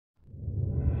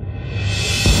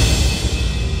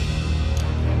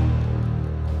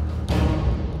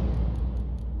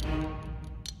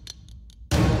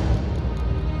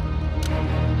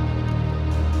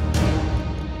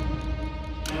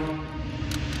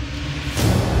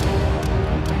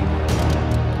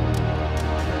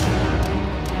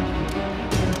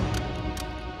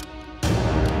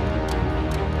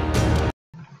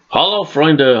Hallo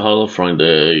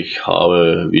Freunde, ich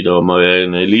habe wieder mal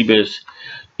eine liebes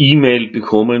E-Mail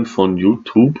bekommen von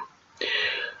YouTube.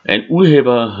 Ein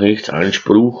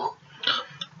Urheberrechtsanspruch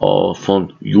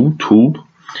von YouTube.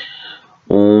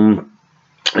 Und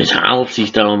es handelt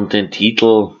sich da um den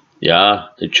Titel,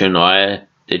 ja, der Journey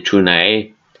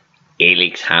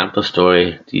Alex Hunter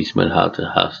Story. Diesmal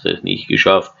hast du es nicht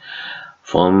geschafft.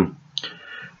 Von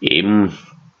eben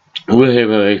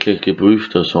urheberrechtlich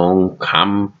geprüfter Song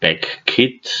Comeback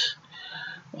Kids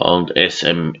und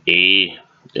SME,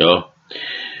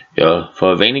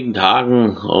 vor wenigen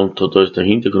Tagen, und da ist der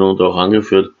Hintergrund auch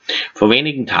angeführt, vor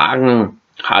wenigen Tagen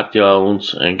hat ja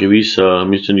uns ein gewisser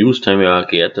Mr.Newstime ja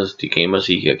erklärt, dass die Gemma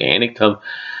sich ja geeinigt haben.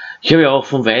 Ich habe ja auch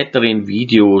von weiteren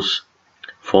Videos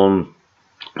von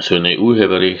so einem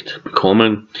Urheberrecht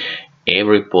bekommen.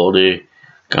 Everybody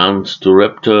Guns to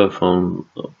Raptor von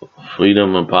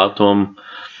Freedom and Partom,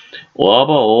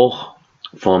 aber auch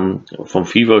vom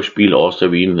FIFA-Spiel aus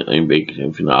der Wien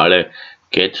im Finale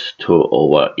Get to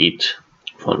Over It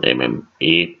von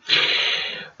MME.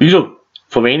 Wieso?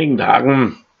 Vor wenigen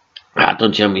Tagen hat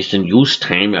uns ja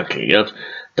Mr.Newstime erklärt,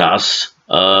 dass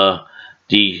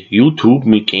die YouTube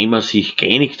mit Gemma sich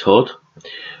geeinigt hat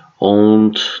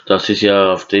und dass es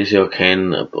ja auf das ja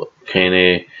keine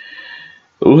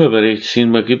Urheberrechtssinn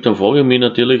mehr gibt. Dann frage ich mich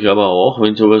natürlich aber auch,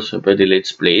 wenn sowas bei den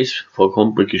Let's Plays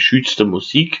vorkommt, bei geschützter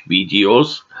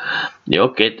Musikvideos, ja,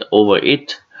 Get Over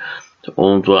It,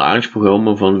 und wo Anspruch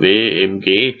haben von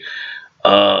WMG,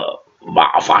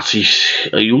 auf was sich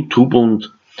YouTube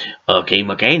und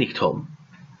Gemma geeinigt haben.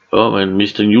 Ja, wenn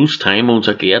Mr. Newstime uns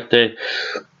erklärte,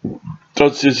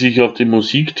 dass sie sich auf die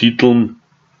Musiktiteln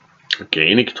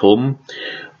geeinigt haben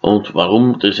und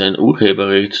warum das ein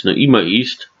Urheberrecht noch immer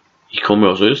ist. Ich komme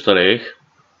aus Österreich.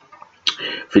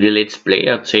 Für die Let's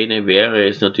Player-Szene wäre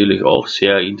es natürlich auch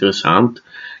sehr interessant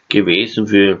gewesen,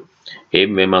 für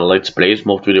eben, wenn man Let's Plays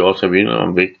macht, wie die Austria Wien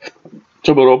am Weg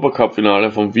zum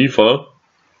Europacup-Finale von FIFA.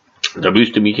 Da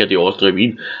müsste mich ja die Austria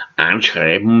Wien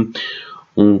anschreiben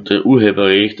und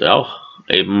Urheberrecht auch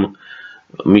eben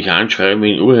mich anschreiben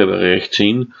in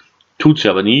Urheberrechtssinn. Tut sie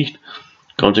aber nicht.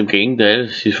 Ganz im Gegenteil,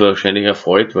 sie ist wahrscheinlich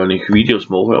erfreut, weil ich Videos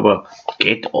mache, aber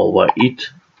Get Over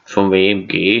It von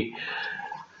WMG.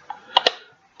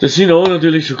 Das sind auch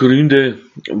natürlich so Gründe,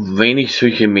 wenn ich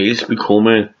solche Mails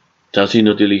bekomme, dass ich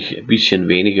natürlich ein bisschen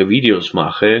weniger Videos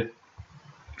mache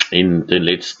in den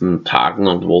letzten Tagen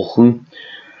und Wochen.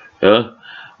 Ja,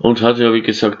 und hat ja, wie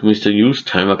gesagt, Mr.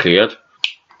 Newstime erklärt,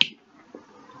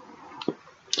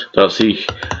 dass sich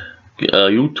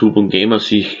YouTube und Gemma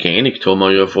sich geeinigt haben.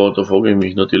 Ja, da frage ich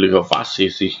mich natürlich, auf was sie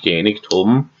sich geeinigt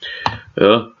haben.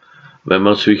 Ja, weil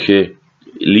man solche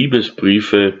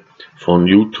Liebesbriefe von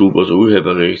YouTube als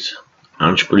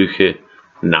Urheberrechtsansprüche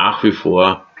nach wie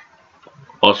vor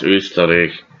aus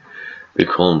Österreich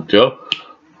bekommt. Ja,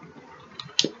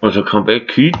 also Comeback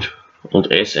Kid und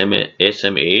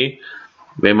SME,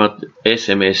 wenn man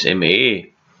SME,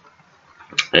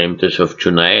 das auf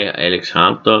Journey Alex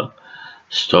Hunter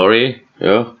Story,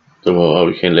 ja, da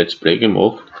habe ich ein Let's Play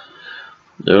gemacht,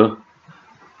 ja,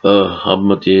 haben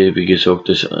wir die, wie gesagt,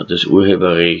 das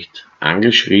Urheberrecht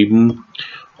angeschrieben.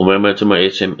 Und wenn man jetzt einmal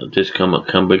das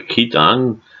kann bei Kid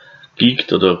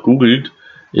anklickt oder googelt,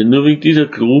 nur wegen dieser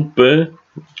Gruppe,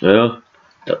 ja,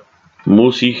 da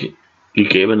muss ich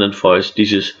gegebenenfalls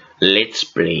dieses Let's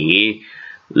Play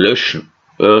löschen,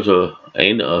 also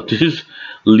dieses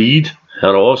Lied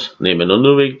herausnehmen. Und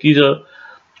nur wegen dieser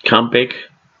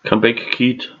Comeback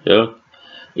Kid, ja,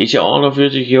 ist ja auch noch für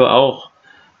sich ja auch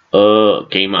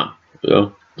Gemma.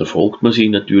 Ja, da fragt man sich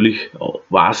natürlich,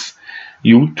 was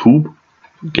YouTube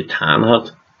getan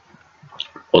hat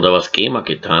oder was Gemma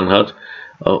getan hat,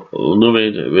 nur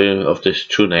wenn auf das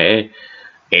Journey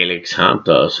Alex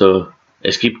Hunter. Also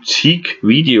es gibt zig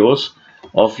Videos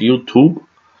auf YouTube,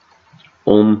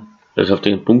 um das auf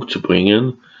den Punkt zu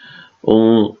bringen,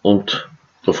 und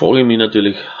da frage ich mich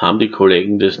natürlich, haben die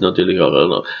Kollegen das natürlich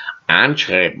auch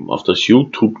anschreiben auf das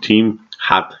YouTube-Team,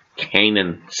 hat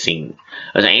keinen Sinn.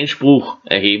 Also Einspruch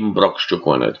erheben brauchst du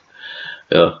gar nicht.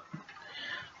 Ja.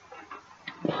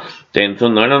 Denn zu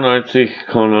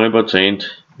 99,9%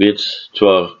 wird es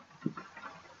zwar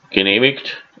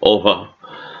genehmigt, aber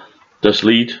das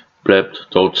Lied bleibt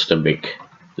trotzdem weg.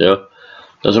 Ja.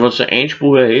 Also wenn du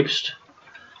Einspruch erhebst,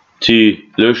 sie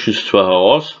löschen es zwar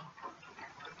heraus,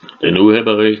 den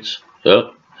Urheberrechts,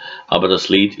 ja, aber das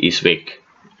Lied ist weg.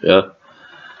 Ja.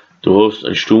 Du hast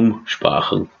ein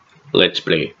Stummsprachen Let's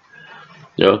Play.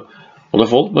 Ja. Und da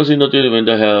fragt man sich natürlich, wenn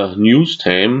der Herr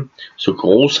Newstime so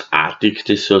großartig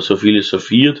das so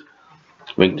philosophiert,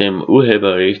 wegen dem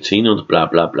Urheberrechtssinn und bla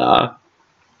bla bla,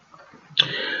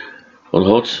 und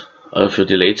hat für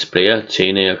die Let's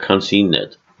Player-Szene ja keinen Sinn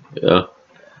nicht. Ja.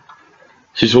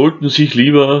 Sie sollten sich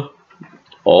lieber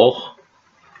auch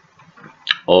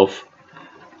auf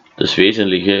das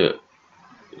Wesentliche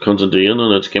konzentrieren,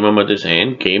 und jetzt gehen wir mal das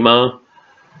ein. Gemma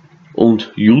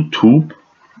und YouTube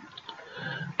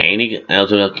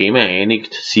Gemma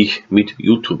einigt sich mit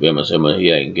YouTube, werden wir es einmal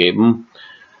hier eingeben.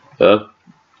 Ja.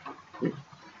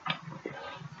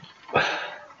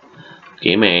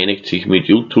 Gemma einigt sich mit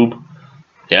YouTube.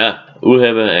 Ja,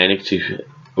 Urheberrecht,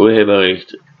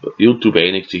 YouTube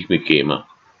einigt sich mit Gemma.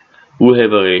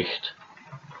 Urheberrecht.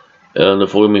 Ja, da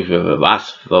frage ich mich,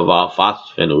 was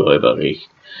für ein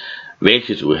Urheberrecht?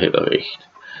 Welches Urheberrecht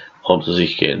haben sie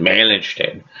sich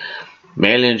geeinigt?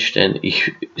 Meilenstein,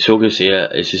 ich sage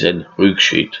sehr, es ist ein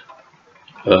Rückschritt.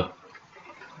 Ja.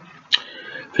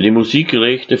 Für die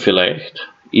Musikrechte vielleicht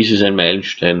ist es ein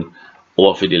Meilenstein,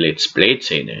 aber für die Let's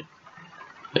Play-Szene,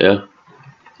 ja,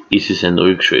 ist es ein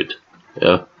Rückschritt.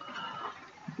 Ja.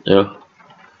 Ja.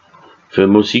 Für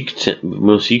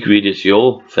Musikvideos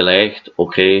ja, vielleicht,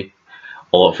 okay,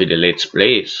 aber für die Let's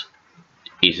Plays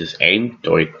ist es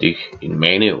eindeutig in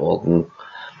meinen Augen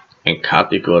ein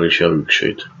kategorischer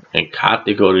Rückschritt. Ein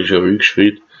kategorischer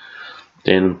Rückschritt,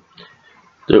 denn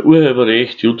der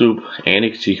Urheberrecht YouTube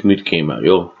einigt sich mit Gemma.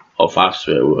 Ja, auf was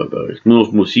für ein Urheberrecht? Nur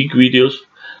auf Musikvideos.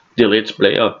 Die Let's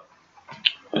Player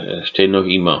stehen noch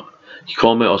immer. Ich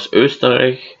komme aus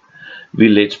Österreich,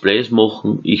 will Let's Plays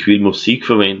machen, ich will Musik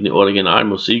verwenden, die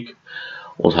Originalmusik,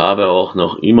 und habe auch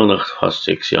noch immer nach fast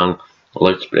 6 Jahren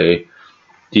Let's Play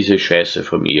diese Scheiße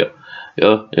von mir.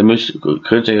 Ja,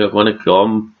 könnt euch ja gar nicht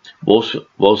glauben,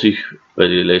 was ich bei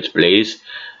den Let's Plays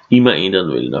immer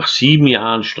ändern will. Nach 7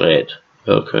 Jahren Streit,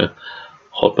 okay,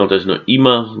 hat man das noch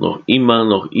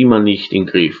immer nicht im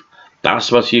Griff.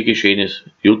 Das, was hier geschehen ist,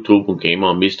 YouTube und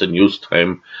Gemma und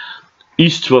Mr.Newstime,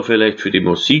 ist zwar vielleicht für die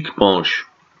Musikbranche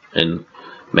ein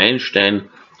Meilenstein,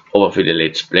 aber für die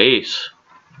Let's Plays,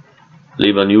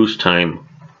 lieber Newstime,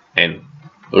 ein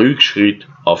Rückschritt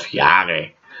auf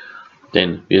Jahre.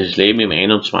 Denn wir leben im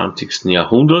 21.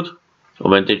 Jahrhundert,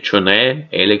 und wenn das schon eine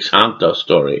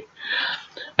Alexander-Story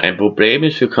ein Problem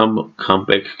ist für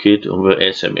Comeback Kid und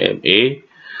für SMME,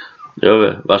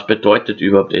 ja, was bedeutet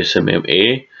überhaupt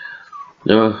SMME?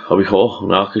 Ja, habe ich auch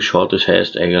nachgeschaut, das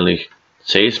heißt eigentlich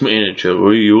Sales Manager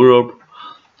Europe,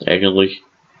 eigentlich.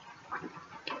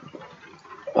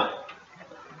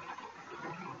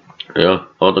 Ja,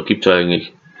 aber da gibt es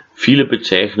eigentlich viele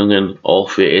Bezeichnungen, auch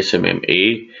für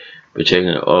SMME,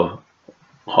 Bezeichnungen,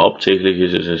 hauptsächlich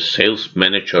ist es Sales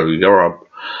Manager Europe,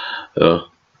 ja,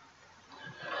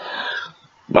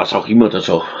 was auch immer das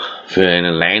auch für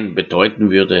einen Laien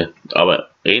bedeuten würde, aber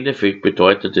im Endeffekt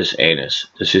bedeutet es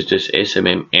eines, das ist das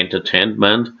SMM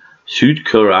Entertainment,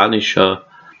 südkoreanischer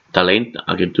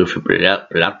Talentagentur für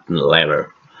Plattenlabel,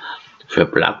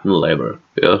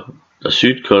 ja, das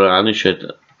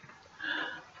südkoreanische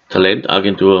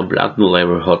Talentagentur und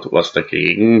Plattenlabel hat was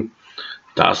dagegen,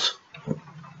 dass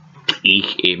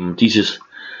ich eben dieses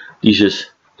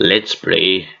Let's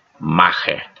Play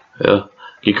mache. Ja.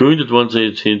 Gegründet worden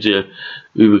sind sie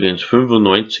übrigens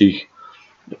 95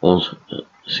 und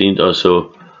sind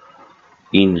also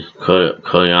in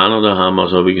Koreaner daheim.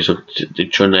 Also wie gesagt, die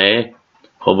Jonai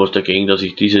haben was dagegen, dass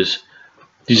ich dieses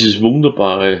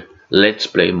wunderbare Let's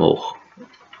Play mache.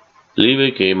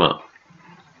 Liebe Gemma,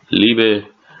 liebe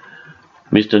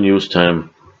Mr.Newstime,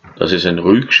 das ist ein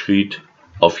Rückschritt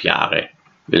auf Jahre.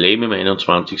 Wir leben im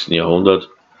 21. Jahrhundert.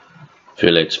 Für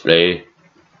Let's Play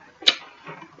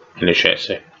eine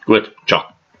Scheiße. Gut, ciao.